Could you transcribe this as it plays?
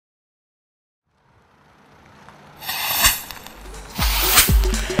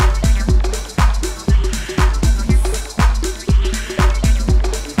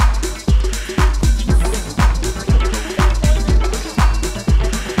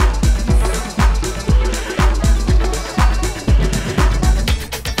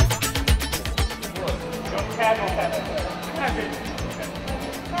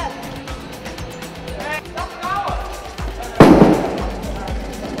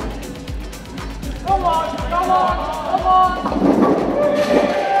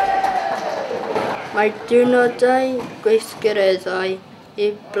Mae diwrnodau gweithgareddau I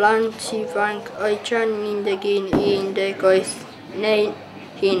blant ifanc oedran 11 I 18 neu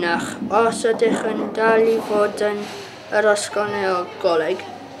hinach. Os ydych yn dal I fod yn yr ysgol neu goleg,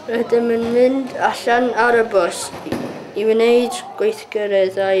 rydym yn mynd allan ar y bws I wneud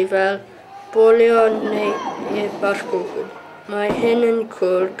gweithgareddau fel bolio neu barcwgwr. Mae hyn yn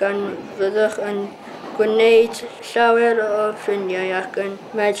cŵl gan fyddwch yn gwneud llawer o ffrindiau ac yn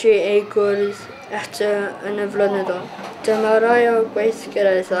medru eu gwrdd eto yn y flynyddoedd. Dyma rai o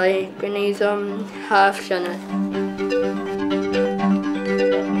gweithgareddau gwneudom haf llynedd.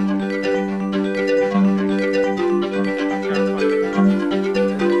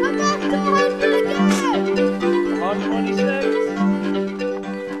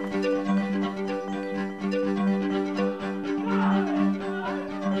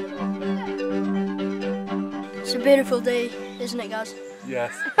 It's a beautiful day, isn't it, guys?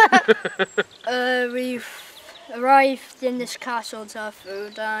 Yes. We've arrived in this castle to have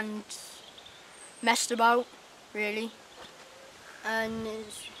food and messed about, really. And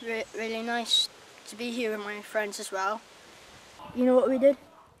it's really nice to be here with my friends as well. You know what we did?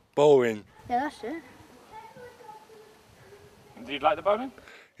 Bowling. Yeah, that's it. Did you like the bowling?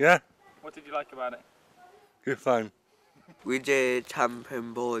 Yeah, What did you like about it? good fun. We did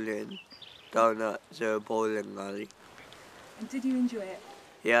tamping bowling down at the bowling alley. And did you enjoy it?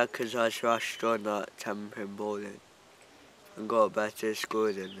 Yeah, 'cause I smashed on that tamping bowling and got a better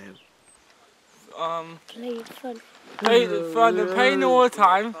score than him. Played fun. Playing all the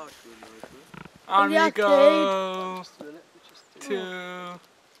time. And we go to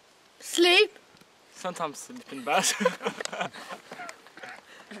Sleep. sometimes sleeping bad.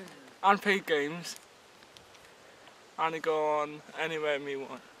 And play games. And we go on anywhere we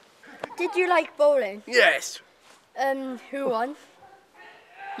want. Did you like bowling? Yes. Who won?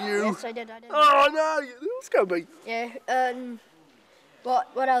 You. Yes, I did. Oh no, let's go, mate. Yeah.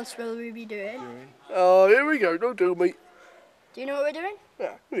 What else will we be doing? Oh, here we go. Don't do me. Do you know what we're doing?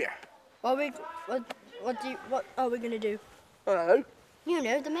 Yeah. What are we gonna do? I don't know. You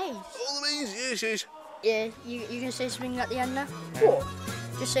know, the maze. All the means, yes. Yeah. You gonna say something at the end now? What?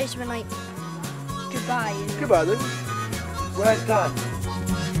 Just say something like goodbye. Goodbye then. Well done.